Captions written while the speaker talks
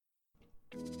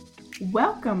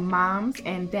Welcome, moms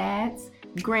and dads,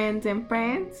 grands and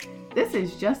friends. This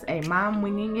is just a Mom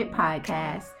Winging It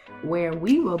podcast where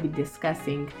we will be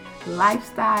discussing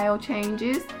lifestyle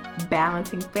changes,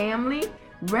 balancing family,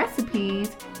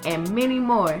 recipes, and many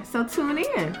more. So tune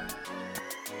in.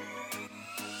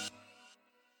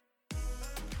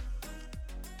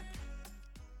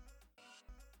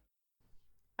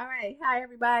 All right. Hi,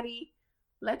 everybody.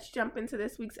 Let's jump into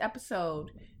this week's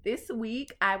episode. This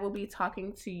week, I will be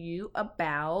talking to you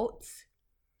about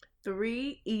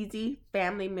 3 easy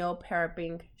family meal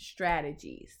prepping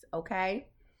strategies, okay?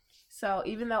 So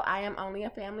even though I am only a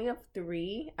family of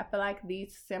 3, I feel like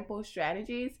these simple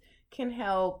strategies can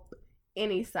help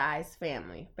any size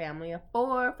family. Family of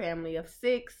 4, family of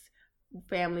 6,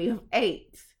 family of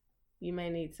 8. You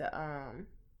may need to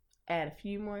add a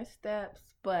few more steps,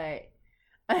 but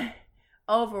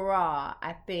overall,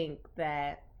 I think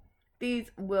that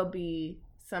these will be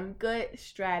some good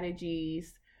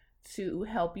strategies to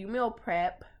help you meal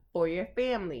prep for your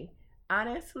family.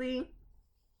 Honestly,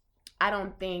 I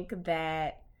don't think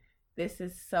that this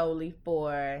is solely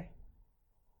for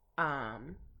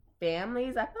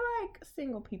families. I feel like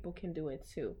single people can do it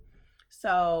too.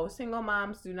 So single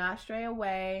moms, do not stray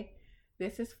away.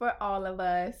 This is for all of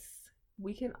us.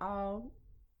 We can all,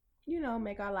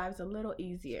 make our lives a little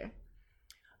easier.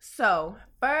 So,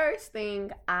 first thing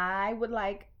I would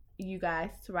like you guys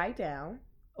to write down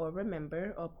or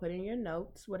remember or put in your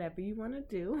notes, whatever you want to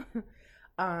do.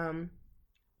 I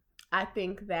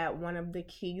think that one of the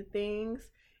key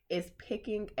things is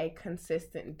picking a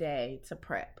consistent day to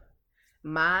prep.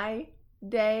 My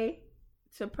day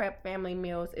to prep family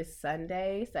meals is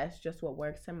Sundays. That's just what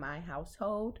works in my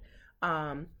household.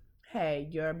 Hey,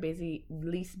 your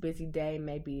least busy day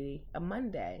may be a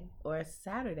Monday or a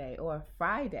Saturday or a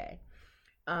Friday.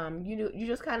 You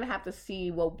just kind of have to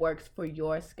see what works for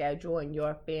your schedule and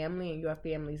your family and your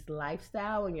family's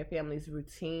lifestyle and your family's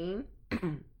routine.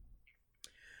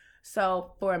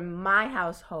 So for my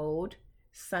household,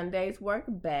 Sundays work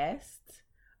best.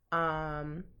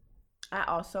 I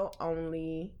also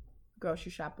only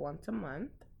grocery shop once a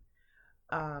month.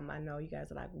 I know you guys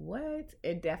are like, what?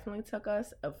 It definitely took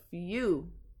us a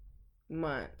few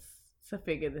months to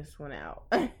figure this one out.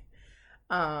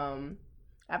 I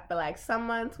feel like some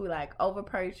months we over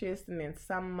purchased, and then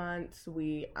some months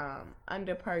we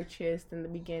under purchased in the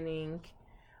beginning.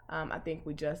 I think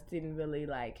we just didn't really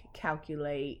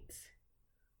calculate,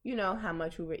 how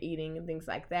much we were eating and things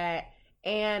like that.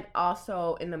 And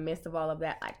also in the midst of all of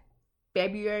that,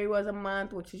 February was a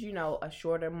month, which is, a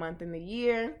shorter month in the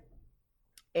year.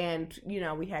 And,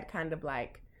 we had kind of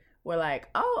we're like,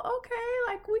 oh,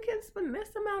 okay, we can spend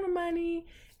this amount of money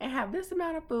and have this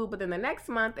amount of food. But then the next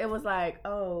month it was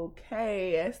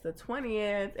okay, it's the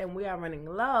 20th and we are running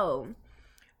low.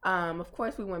 Of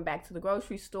course, we went back to the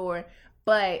grocery store,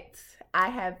 but I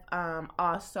have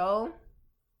also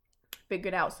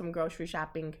figured out some grocery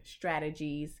shopping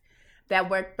strategies that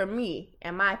work for me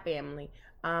and my family.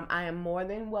 I am more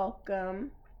than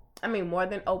open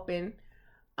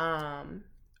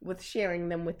with sharing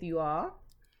them with you all.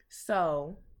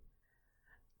 So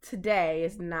today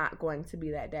is not going to be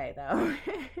that day though.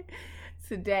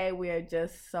 Today we are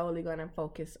just solely going to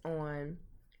focus on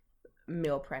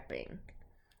meal prepping.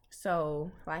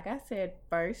 So like I said,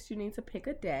 first you need to pick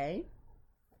a day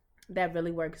that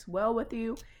really works well with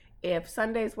you. If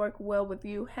Sundays work well with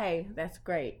you, hey, that's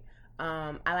great.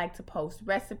 I like to post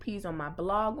recipes on my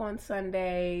blog on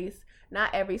Sundays.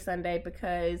 Not every Sunday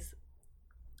because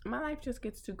my life just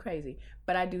gets too crazy.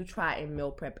 But I do try and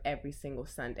meal prep every single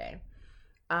Sunday.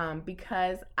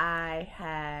 Because I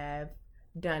have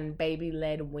done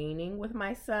baby-led weaning with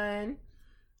my son,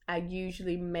 I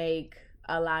usually make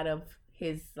a lot of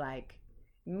his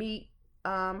meat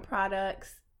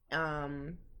products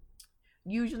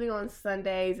usually on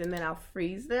Sundays, and then I'll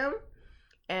freeze them.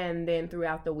 And then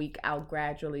throughout the week, I'll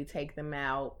gradually take them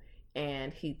out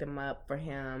and heat them up for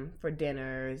him for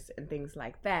dinners and things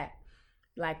like that.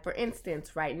 For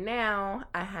instance, right now,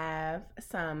 I have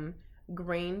some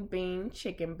green bean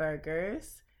chicken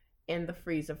burgers in the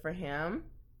freezer for him.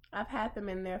 I've had them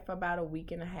in there for about a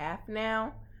week and a half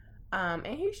now. And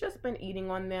he's just been eating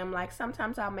on them.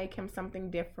 Sometimes I'll make him something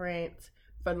different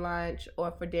for lunch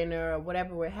or for dinner or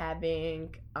whatever we're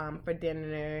having for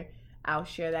dinner. I'll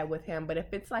share that with him. But if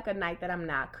it's a night that I'm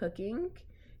not cooking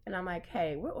and I'm like,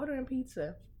 hey, we're ordering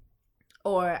pizza,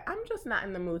 or I'm just not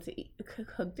in the mood to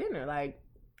cook dinner,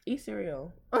 eat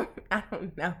cereal. I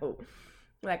don't know.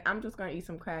 I'm just going to eat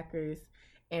some crackers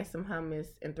and some hummus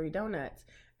and 3 donuts.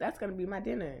 That's going to be my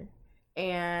dinner.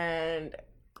 And,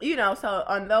 so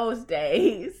on those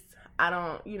days, I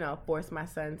don't, force my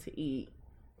son to eat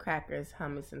crackers,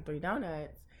 hummus, and 3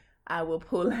 donuts, I will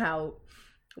pull out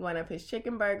one of his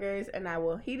chicken burgers and I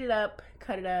will heat it up,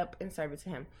 cut it up, and serve it to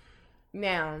him.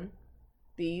 Now,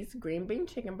 these green bean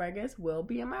chicken burgers will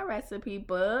be in my recipe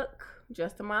book.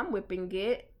 Just the Mom Whipping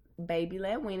It, baby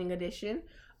led weaning edition.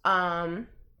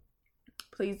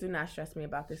 Please do not stress me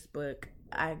about this book.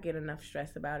 I get enough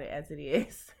stress about it as it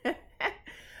is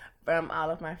from all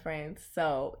of my friends.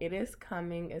 So it is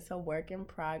coming. It's a work in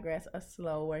progress, a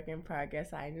slow work in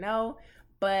progress, I know.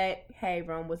 But hey,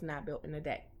 Rome was not built in a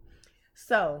day.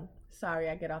 So, sorry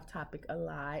I get off topic a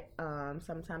lot.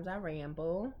 Sometimes I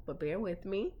ramble, but bear with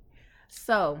me.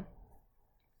 So,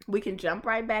 we can jump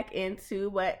right back into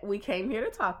what we came here to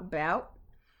talk about.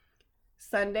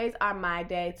 Sundays are my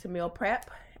day to meal prep.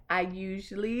 I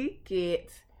usually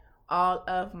get all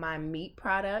of my meat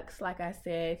products, like I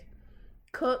said,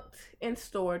 cooked and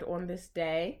stored on this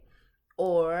day,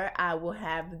 or I will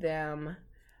have them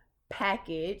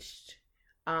packaged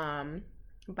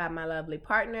by my lovely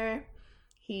partner.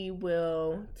 He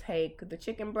will take the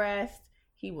chicken breast,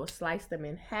 he will slice them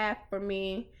in half for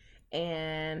me,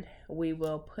 and we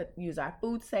will use our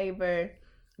food saver,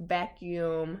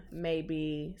 vacuum.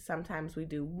 Maybe sometimes we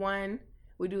do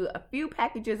a few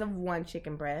packages of 1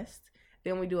 chicken breast,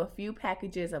 then we do a few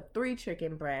packages of 3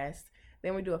 chicken breasts,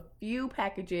 then we do a few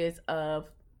packages of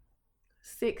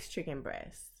 6 chicken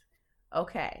breasts.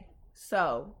 Okay,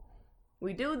 so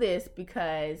we do this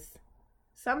because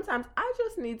sometimes I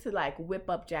just need to like whip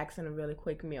up Jackson a really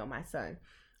quick meal, my son.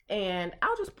 And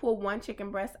I'll just pull 1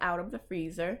 chicken breast out of the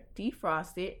freezer,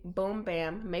 defrost it, boom,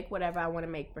 bam, make whatever I want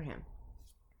to make for him.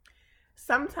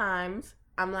 Sometimes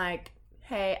I'm like,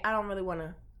 hey, I don't really want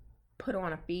to put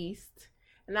on a feast,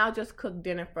 and I'll just cook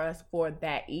dinner for us for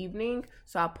that evening,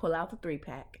 so I'll pull out the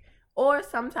 3-pack. Or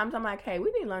sometimes I'm like, hey,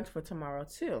 we need lunch for tomorrow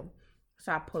too,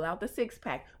 so I pull out the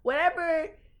 6-pack.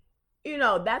 Whatever,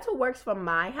 that's what works for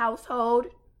my household.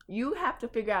 You have to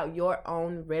figure out your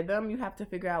own rhythm. You have to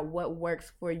figure out what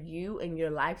works for you and your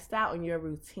lifestyle and your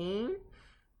routine.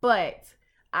 But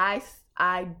I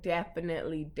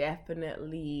definitely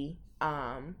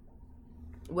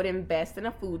would invest in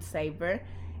a food saver.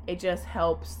 It just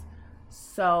helps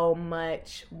so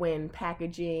much when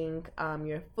packaging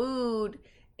your food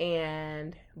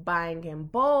and buying in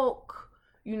bulk,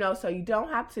 so you don't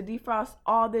have to defrost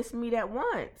all this meat at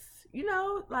once.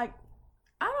 Like,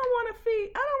 I don't want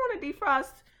to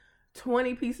defrost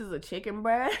 20 pieces of chicken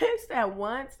breast at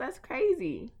once. That's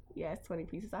crazy. Yes, 20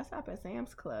 pieces. I shop at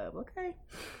Sam's Club, okay?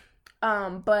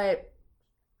 But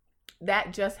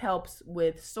that just helps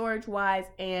with storage wise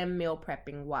and meal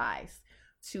prepping wise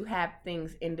to have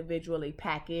things individually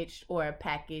packaged or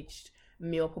packaged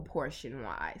meal proportion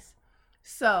wise.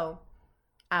 So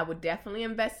I would definitely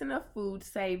invest in a food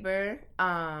saver.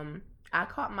 I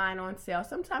caught mine on sale.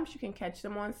 Sometimes you can catch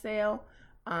them on sale.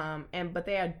 But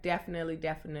they are definitely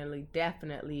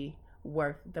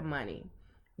worth the money.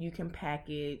 You can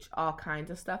package all kinds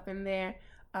of stuff in there.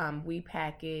 We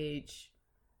package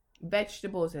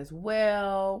vegetables as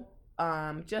well.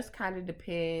 Just kind of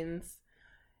depends.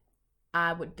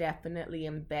 I would definitely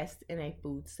invest in a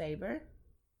food saver.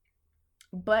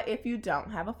 But if you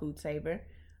don't have a food saver,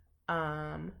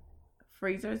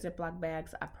 freezer Ziploc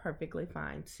bags are perfectly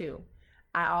fine too.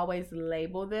 I always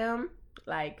label them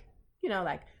like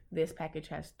this package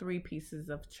has 3 pieces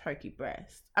of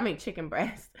chicken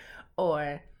breast,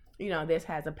 or this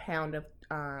has a pound of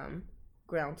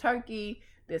ground turkey,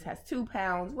 this has 2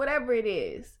 pounds, whatever it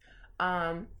is.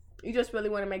 You just really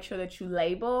want to make sure that you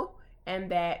label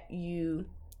and that you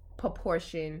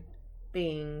proportion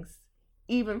things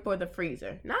even for the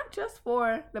freezer, not just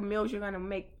for the meals you're going to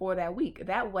make for that week.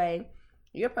 That way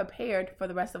you're prepared for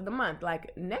the rest of the month.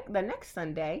 Like the next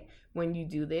Sunday when you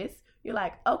do this, you're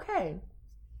like, okay,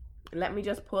 let me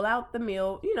just pull out the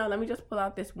meal, let me just pull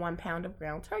out this 1 pound of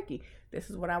ground turkey.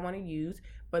 This is what I want to use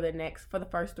for the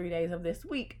first 3 days of this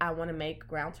week. I want to make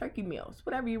ground turkey meals,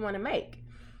 whatever you want to make.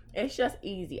 It's just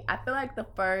easy. I feel like the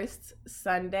first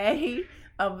Sunday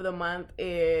of the month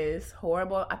is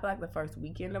horrible. I feel like the first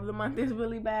weekend of the month is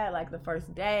really bad. Like the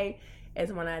first day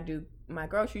is when I do my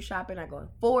grocery shopping. I go to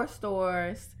 4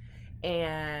 stores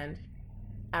and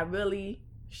I really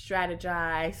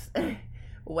strategize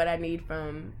what I need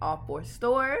from all 4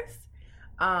 stores.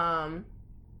 And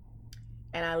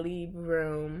I leave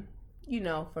room,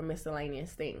 for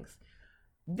miscellaneous things.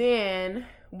 Then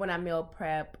when I meal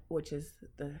prep, which is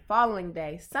the following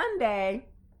day, Sunday,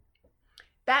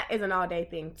 that is an all day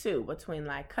thing too, between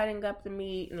like cutting up the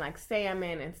meat and like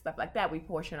salmon and stuff like that. We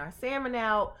portion our salmon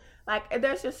out. Like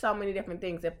there's just so many different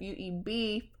things. If you eat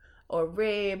beef or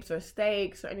ribs or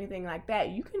steaks or anything like that,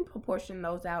 you can proportion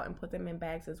those out and put them in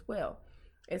bags as well.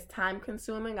 It's time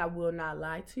consuming. I will not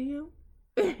lie to you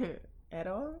at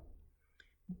all.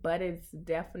 But it's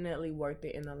definitely worth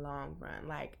it in the long run.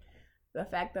 Like, the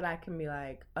fact that I can be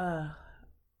like, oh,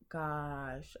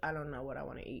 gosh, I don't know what I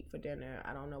want to eat for dinner.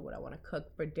 I don't know what I want to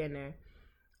cook for dinner.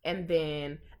 And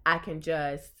then I can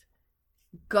just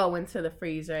go into the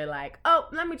freezer like, oh,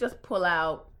 let me just pull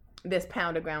out this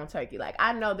pound of ground turkey. Like,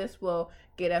 I know this will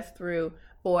get us through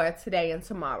for today and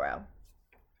tomorrow.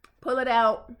 Pull it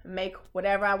out, make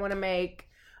whatever I want to make.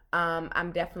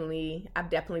 I've definitely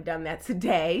done that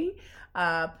today.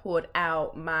 Pulled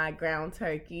out my ground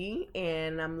turkey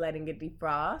and I'm letting it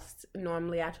defrost.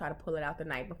 Normally I try to pull it out the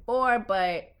night before,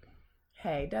 but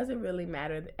hey, doesn't really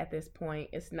matter at this point.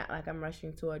 It's not like I'm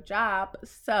rushing to a job,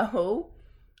 so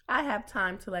I have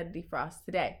time to let it defrost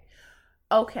today.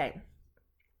 Okay,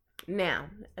 now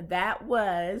that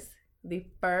was the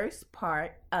first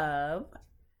part of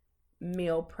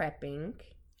meal prepping.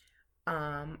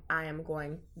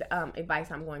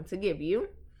 Advice I'm going to give you,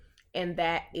 and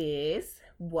that is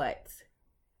what?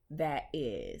 That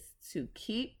is to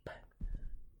keep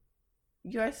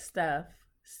your stuff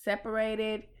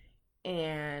separated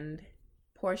and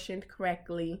portioned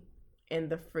correctly in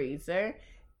the freezer,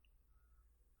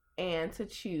 and to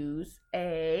choose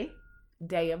a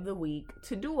day of the week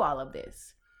to do all of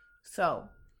this. So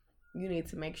you need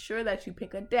to make sure that you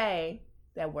pick a day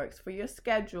that works for your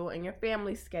schedule and your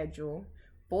family's schedule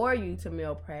for you to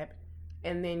meal prep.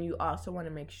 And then you also want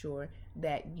to make sure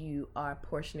that you are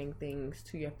portioning things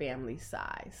to your family's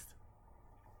size.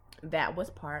 That was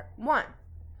part one.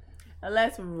 Now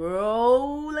let's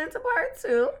roll into part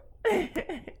two.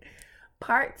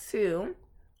 Part two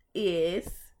is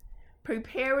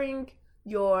preparing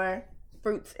your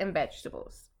fruits and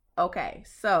vegetables. Okay,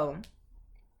 so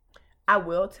I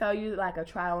will tell you, like, a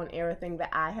trial and error thing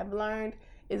that I have learned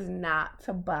is not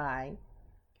to buy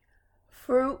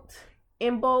fruit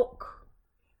in bulk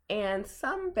and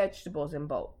some vegetables in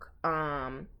bulk.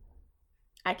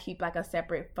 I keep like a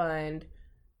separate fund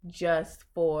just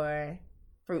for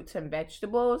fruits and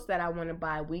vegetables that I want to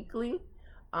buy weekly.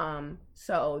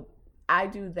 So I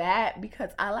do that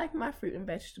because I like my fruit and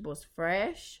vegetables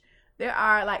fresh. There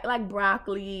are like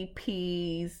broccoli,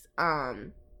 peas,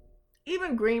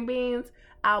 even green beans,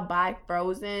 I'll buy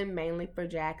frozen, mainly for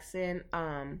Jackson.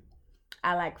 I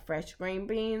like fresh green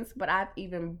beans, but I've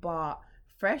even bought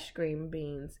fresh green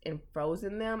beans and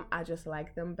frozen them. I just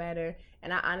like them better.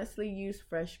 And I honestly use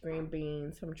fresh green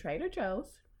beans from Trader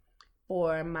Joe's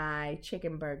for my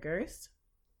chicken burgers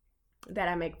that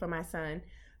I make for my son.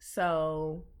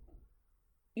 So,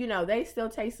 they still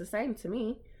taste the same to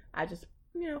me. I just,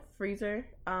 freezer,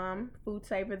 food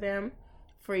saver them,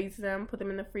 freeze them, put them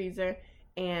in the freezer,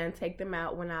 and take them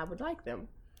out when I would like them.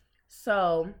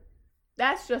 So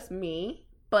that's just me.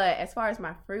 But as far as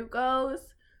my fruit goes,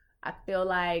 I feel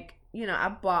like,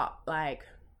 I bought like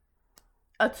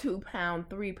a 2-pound,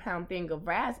 3-pound thing of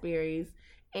raspberries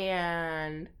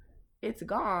and it's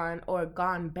gone or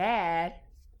gone bad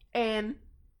in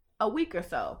a week or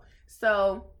so.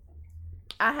 So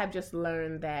I have just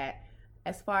learned that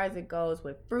as far as it goes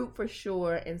with fruit for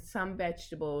sure and some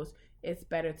vegetables, it's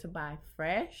better to buy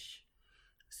fresh.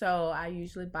 So I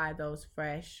usually buy those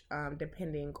fresh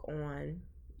depending on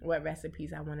what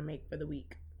recipes I want to make for the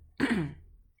week.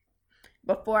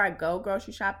 Before I go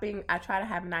grocery shopping, I try to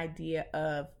have an idea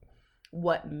of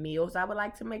what meals I would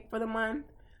like to make for the month.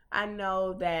 I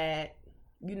know that,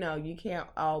 you can't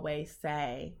always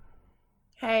say,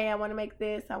 hey, I want to make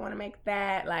this, I want to make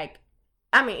that.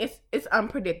 It's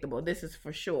unpredictable. This is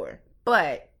for sure.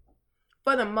 But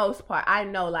for the most part, I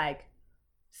know like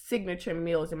signature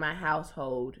meals in my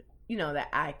household, that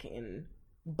I can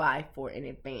buy for in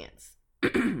advance.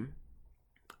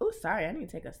 Oh, sorry, I need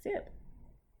to take a sip.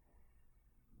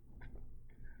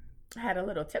 I had a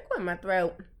little tickle in my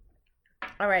throat.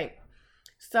 All right.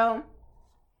 So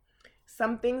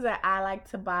some things that I like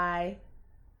to buy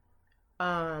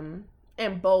in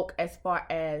bulk as far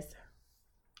as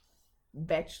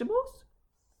vegetables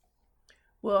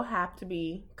will have to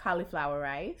be cauliflower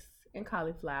rice and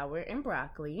cauliflower and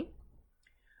broccoli.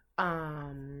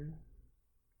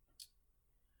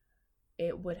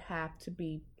 It would have to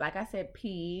be, like I said,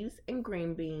 peas and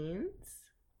green beans.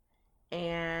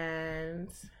 And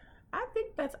I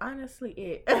think that's honestly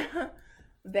it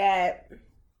that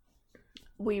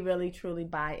we really truly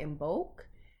buy in bulk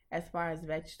as far as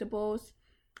vegetables.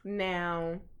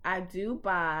 Now, I do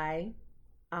buy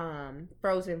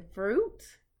frozen fruit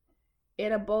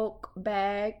in a bulk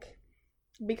bag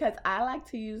because I like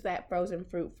to use that frozen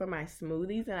fruit for my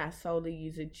smoothies, and I solely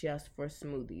use it just for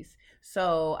smoothies.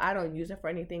 So I don't use it for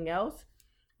anything else.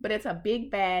 but it's a big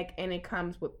bag and it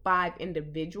comes with 5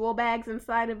 individual bags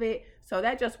inside of it. So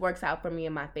that just works out for me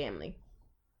and my family.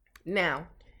 Now,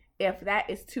 if that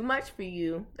is too much for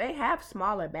you, they have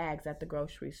smaller bags at the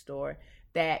grocery store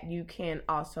that you can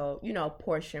also,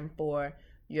 portion for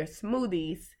your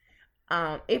smoothies.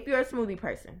 If you're a smoothie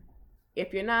person.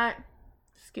 If you're not,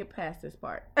 skip past this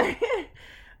part.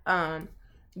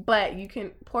 But you can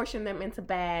portion them into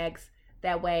bags.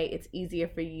 That way it's easier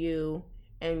for you,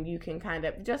 and you can kind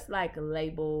of just like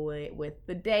label it with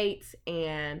the dates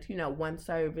and, 1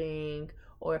 serving,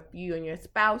 or if you and your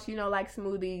spouse, like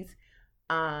smoothies,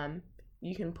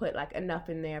 you can put like enough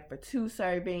in there for 2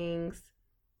 servings,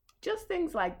 just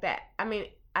things like that. I mean,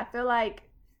 I feel like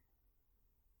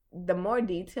the more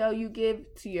detail you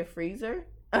give to your freezer,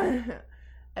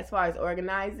 as far as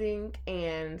organizing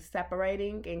and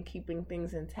separating and keeping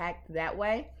things intact that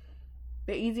way,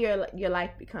 the easier your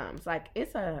life becomes. Like,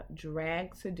 it's a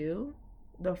drag to do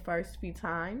the first few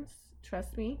times,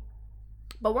 trust me.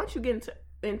 But once you get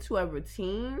into a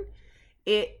routine,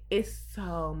 it is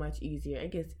so much easier.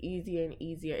 It gets easier and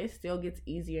easier. It still gets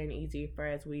easier and easier for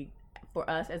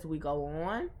us as we go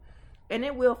on. And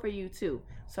it will for you too.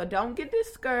 So don't get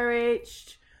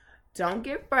discouraged. Don't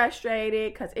get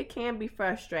frustrated, because it can be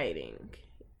frustrating.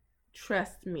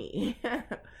 Trust me.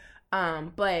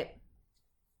 But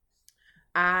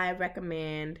I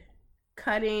recommend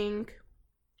cutting,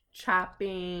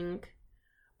 chopping,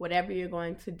 whatever you're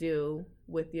going to do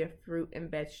with your fruit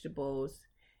and vegetables,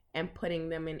 and putting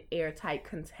them in airtight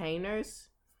containers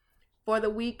for the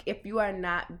week if you are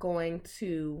not going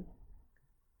to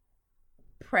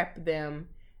prep them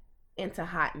into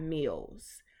hot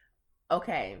meals.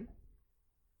 Okay,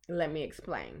 let me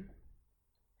explain.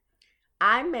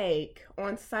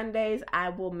 On Sundays, I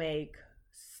will make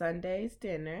Sunday's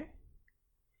dinner,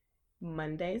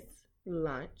 Monday's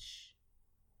lunch,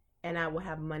 and I will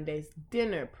have Monday's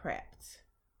dinner prepped,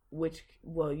 which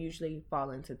will usually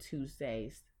fall into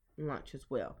Tuesday's lunch as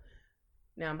well.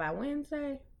 Now, by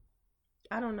Wednesday,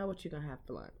 I don't know what you're going to have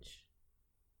for lunch.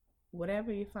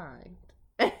 Whatever you find.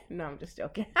 No, I'm just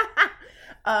joking.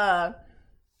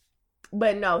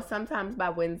 But no, sometimes by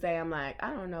Wednesday, I'm like,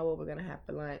 I don't know what we're going to have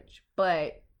for lunch.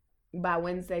 But by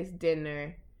Wednesday's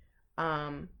dinner,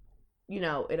 it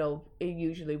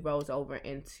usually rolls over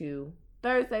into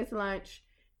Thursday's lunch.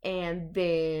 And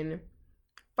then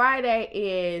Friday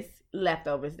is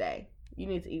leftovers day. You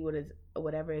need to eat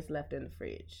whatever is left in the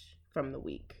fridge from the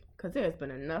week, because there's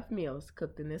been enough meals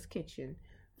cooked in this kitchen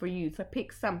for you to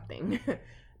pick something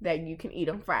that you can eat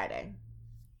on Friday.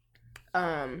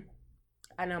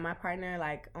 I know my partner,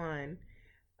 like, on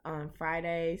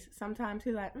Fridays, sometimes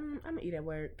he's like, I'm gonna eat at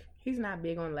work. He's not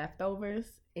big on leftovers,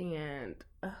 and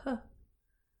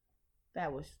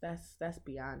that's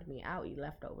beyond me. I'll eat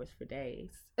leftovers for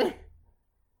days. Sorry,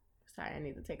 I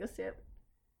need to take a sip.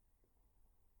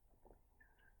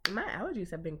 My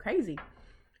allergies have been crazy.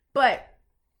 But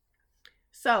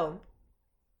so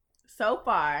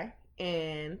far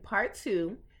in part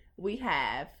 2, we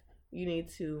have, you need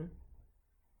to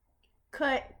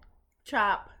cut,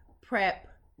 chop, prep,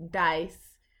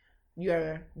 dice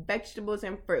your vegetables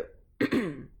and fruit.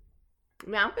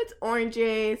 Now, if it's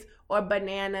oranges or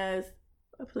bananas,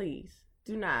 please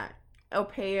do not, or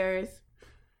pears,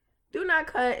 do not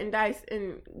cut and dice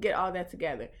and get all that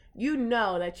together. You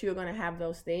know that you're going to have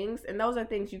those things, and those are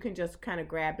things you can just kind of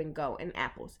grab and go. And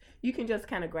apples, you can just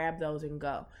kind of grab those and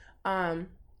go.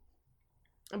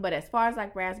 But as far as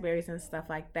like raspberries and stuff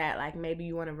like that, like maybe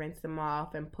you want to rinse them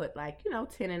off and put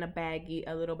 10 in a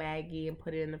little baggie, and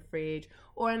put it in the fridge,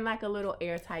 or in like a little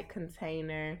airtight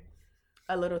container,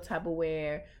 a little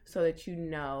Tupperware, so that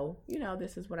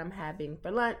this is what I'm having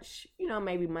for lunch,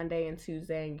 maybe Monday and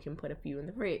Tuesday, and you can put a few in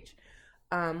the fridge.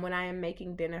 When I am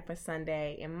making dinner for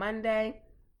Sunday and Monday,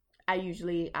 I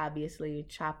usually obviously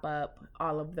chop up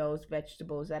all of those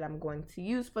vegetables that I'm going to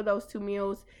use for those 2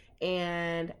 meals,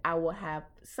 and I will have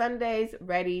Sundays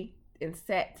ready and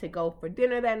set to go for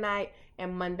dinner that night,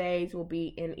 and Mondays will be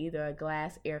in either a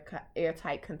glass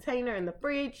airtight container in the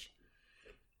fridge,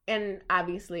 and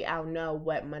obviously I'll know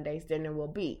what Monday's dinner will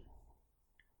be.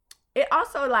 It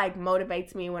also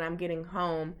motivates me when I'm getting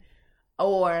home,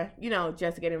 or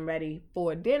just getting ready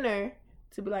for dinner,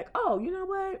 to be like, oh, you know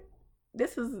what,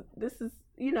 this is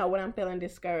when I'm feeling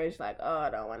discouraged, I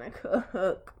don't want to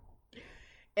cook.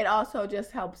 It also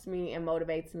just helps me and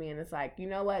motivates me, and it's like, you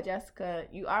know what, Jessica,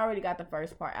 you already got the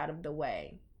first part out of the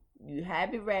way. You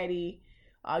have it ready.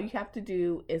 All you have to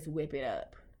do is whip it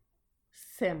up.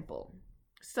 Simple.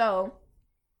 So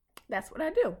that's what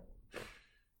I do.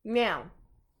 Now,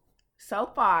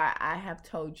 so far I have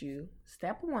told you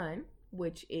step 1,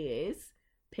 which is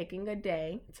picking a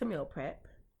day to meal prep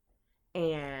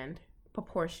and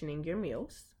proportioning your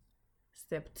meals.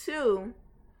 Step 2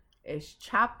 is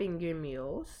chopping your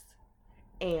meals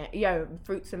and your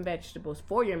fruits and vegetables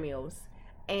for your meals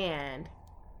and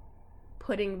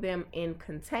putting them in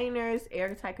containers,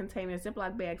 airtight containers,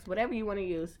 Ziploc bags, whatever you want to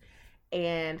use,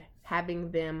 and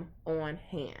having them on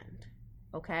hand.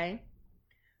 Okay?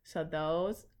 So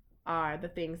those are the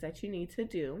things that you need to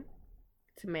do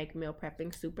to make meal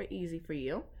prepping super easy for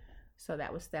you. So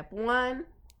that was step 1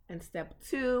 and step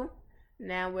 2.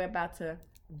 Now we're about to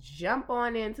jump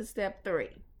on into step 3.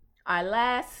 Our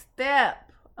last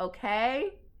step,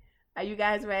 okay? Are you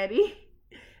guys ready?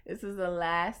 This is the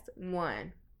last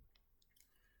one.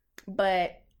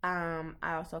 But I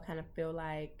also kind of feel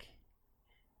like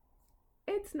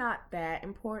it's not that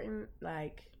important.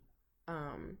 Like,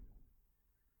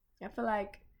 I feel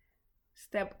like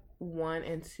step 1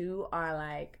 and 2 are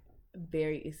like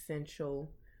very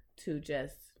essential to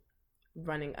just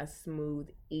running a smooth,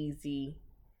 easy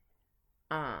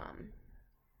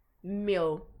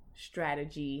meal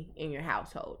strategy in your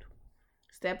household.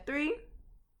 Step 3,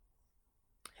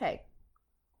 hey,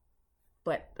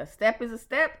 but a step is a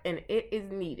step and it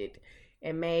is needed.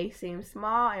 It may seem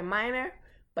small and minor,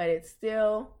 but it's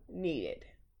still needed.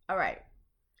 All right.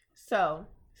 So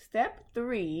step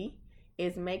 3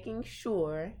 is making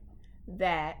sure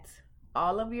that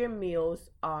all of your meals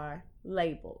are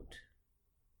labeled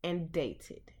and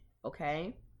dated.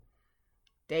 Okay?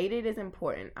 Dated is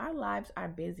important. Our lives are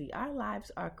busy. Our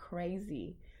lives are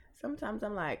crazy. Sometimes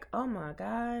I'm like, oh my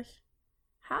gosh,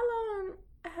 how long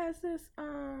has this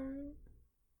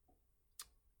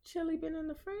chili been in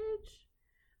the fridge?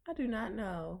 I do not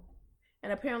know.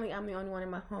 And apparently I'm the only one in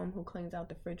my home who cleans out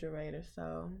the refrigerator.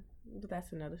 So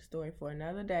that's another story for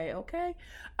another day, okay?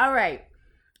 All right,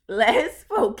 let's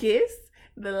focus.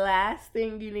 The last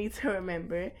thing you need to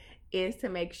remember is to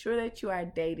make sure that you are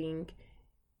dating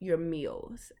your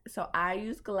meals. So I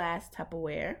use glass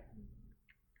Tupperware.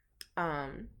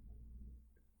 I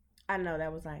know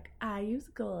that was like, I use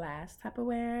glass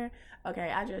Tupperware. Okay,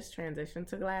 I just transitioned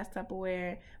to glass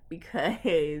Tupperware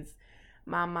because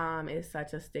my mom is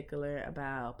such a stickler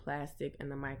about plastic in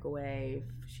the microwave.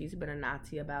 She's been a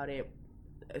Nazi about it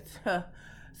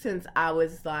since I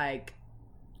was like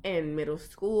in middle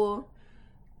school.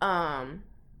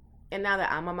 And now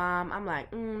that I'm a mom, I'm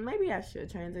like, maybe I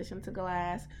should transition to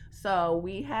glass. So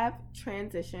we have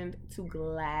transitioned to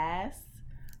glass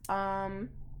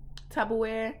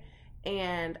Tupperware,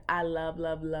 and I love,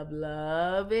 love, love,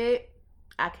 love it.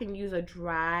 I can use a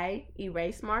dry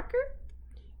erase marker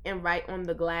and write on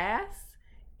the glass.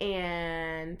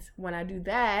 And when I do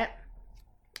that,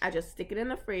 I just stick it in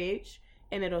the fridge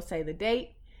and it'll say the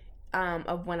date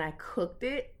of when I cooked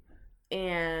it.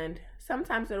 And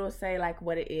sometimes it'll say like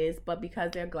what it is, but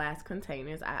because they're glass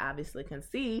containers, I obviously can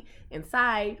see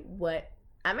inside what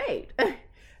I made.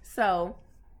 So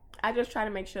I just try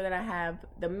to make sure that I have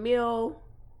the meal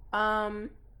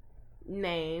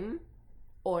name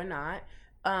or not.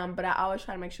 But I always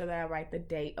try to make sure that I write the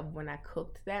date of when I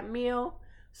cooked that meal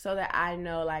so that I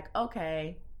know like,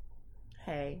 okay,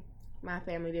 hey, my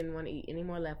family didn't want to eat any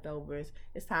more leftovers.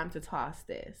 It's time to toss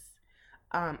this.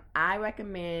 I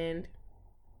recommend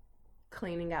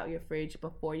cleaning out your fridge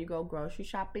before you go grocery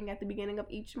shopping at the beginning of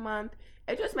each month.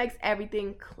 It just makes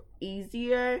everything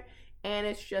easier, and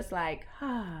it's just like,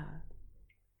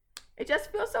 it just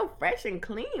feels so fresh and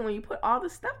clean when you put all the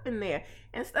stuff in there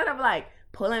instead of like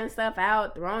pulling stuff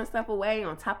out, throwing stuff away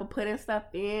on top of putting stuff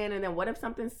in, and then what if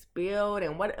something spilled,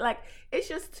 and what, like, it's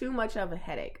just too much of a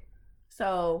headache.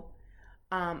 So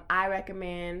I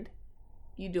recommend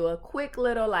you do a quick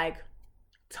little like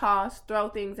toss, throw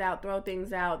things out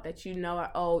that you know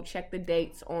are old. Check the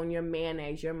dates on your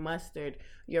mayonnaise, your mustard,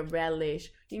 your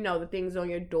relish, the things on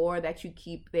your door that you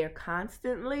keep there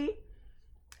constantly.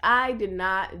 I did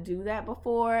not do that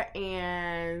before,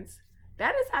 and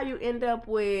that is how you end up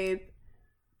with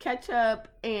ketchup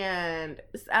and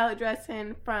salad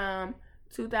dressing from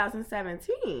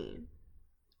 2017.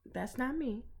 That's not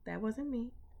me. That wasn't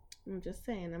me. I'm just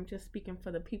saying. I'm just speaking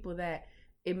for the people that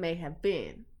it may have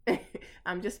been.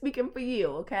 I'm just speaking for you,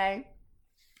 okay?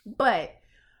 But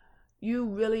you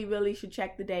really, really should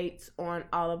check the dates on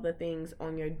all of the things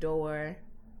on your door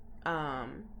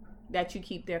that you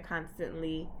keep there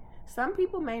constantly. Some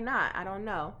people may not. I don't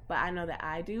know. But I know that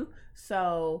I do.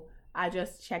 So I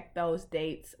just check those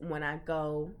dates when I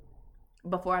go,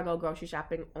 before I go grocery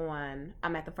shopping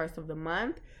I'm at the first of the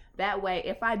month. That way,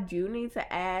 if I do need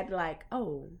to add like,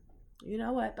 oh, you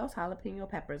know what? Those jalapeno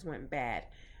peppers went bad.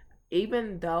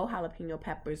 Even though jalapeno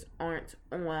peppers aren't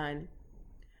on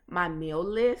my meal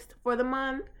list for the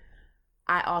month,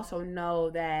 I also know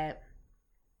that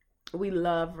we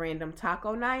love random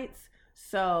taco nights.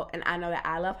 So, and I know that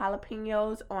I love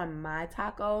jalapenos on my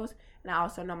tacos. And I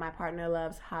also know my partner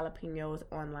loves jalapenos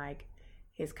on like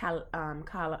his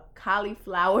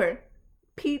cauliflower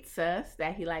pizzas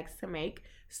that he likes to make.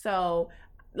 So,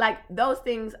 like, those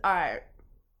things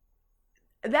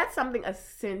that's something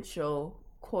essential,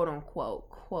 quote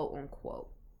unquote,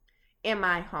 in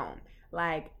my home.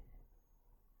 Like,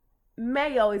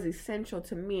 mayo is essential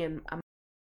to me, and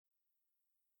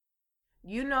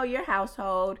you know your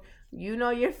household, you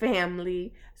know your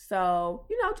family, so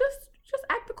just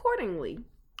act accordingly.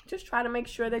 Just try to make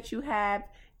sure that you have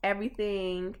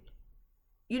everything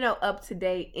up to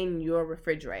date in your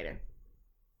refrigerator.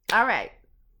 All right.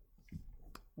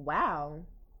 Wow,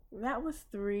 that was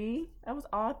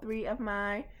all 3 of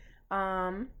my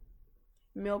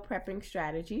meal prepping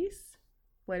strategies.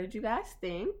 What did you guys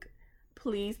think?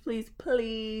 Please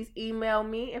email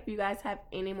me if you guys have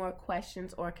any more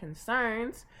questions or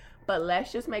concerns. But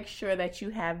let's just make sure that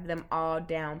you have them all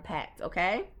down packed,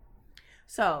 okay?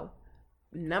 So,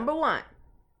 number 1,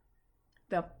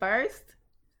 the first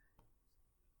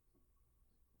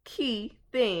key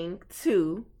thing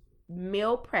to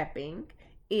meal prepping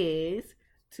is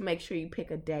to make sure you pick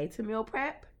a day to meal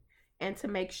prep and to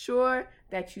make sure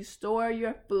that you store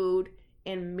your food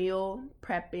in meal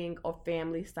prepping or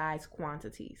family size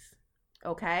quantities,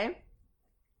 okay,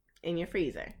 in your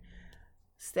freezer.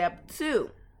 Step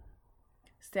 2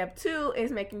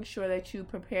 is making sure that you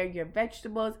prepare your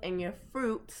vegetables and your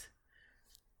fruits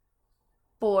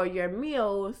for your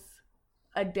meals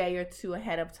a day or 2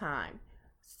 ahead of time.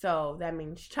 So that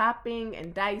means chopping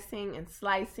and dicing and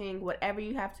slicing, whatever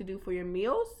you have to do for your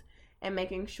meals, and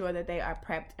making sure that they are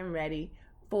prepped and ready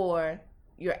for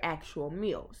your actual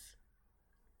meals.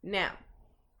 Now,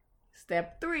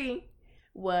 step 3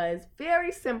 was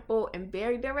very simple and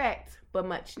very direct, but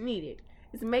much needed.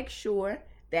 Is make sure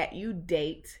that you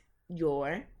date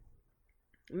your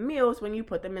meals when you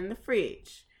put them in the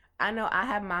fridge. I know I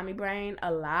have mommy brain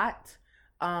a lot.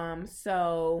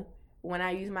 So when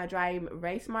I use my dry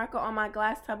erase marker on my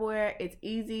glass Tupperware, it's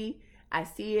easy. I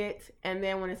see it. And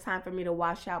then when it's time for me to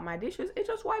wash out my dishes, it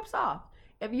just wipes off.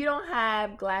 If you don't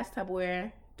have glass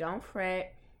Tupperware, don't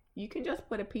fret. You can just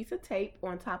put a piece of tape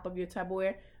on top of your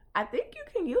Tupperware. I think you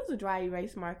can use a dry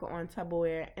erase marker on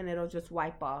Tupperware and it'll just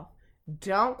wipe off.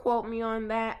 Don't quote me on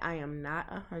that. I am not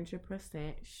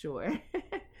 100% sure.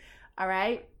 All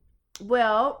right.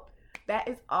 Well, that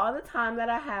is all the time that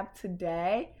I have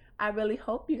today. I really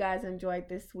hope you guys enjoyed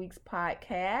this week's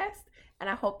podcast, and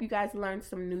I hope you guys learned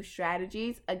some new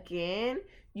strategies. Again,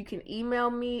 you can email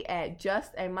me at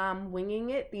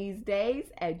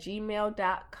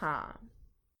justamomwingingit@gmail.com.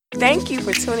 Thank you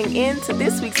for tuning in to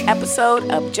this week's episode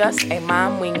of Just a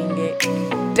Mom Winging It.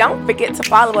 Don't forget to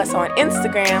follow us on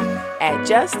Instagram at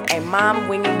Just a Mom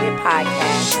Winging It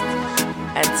Podcast.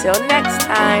 Until next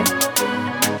time.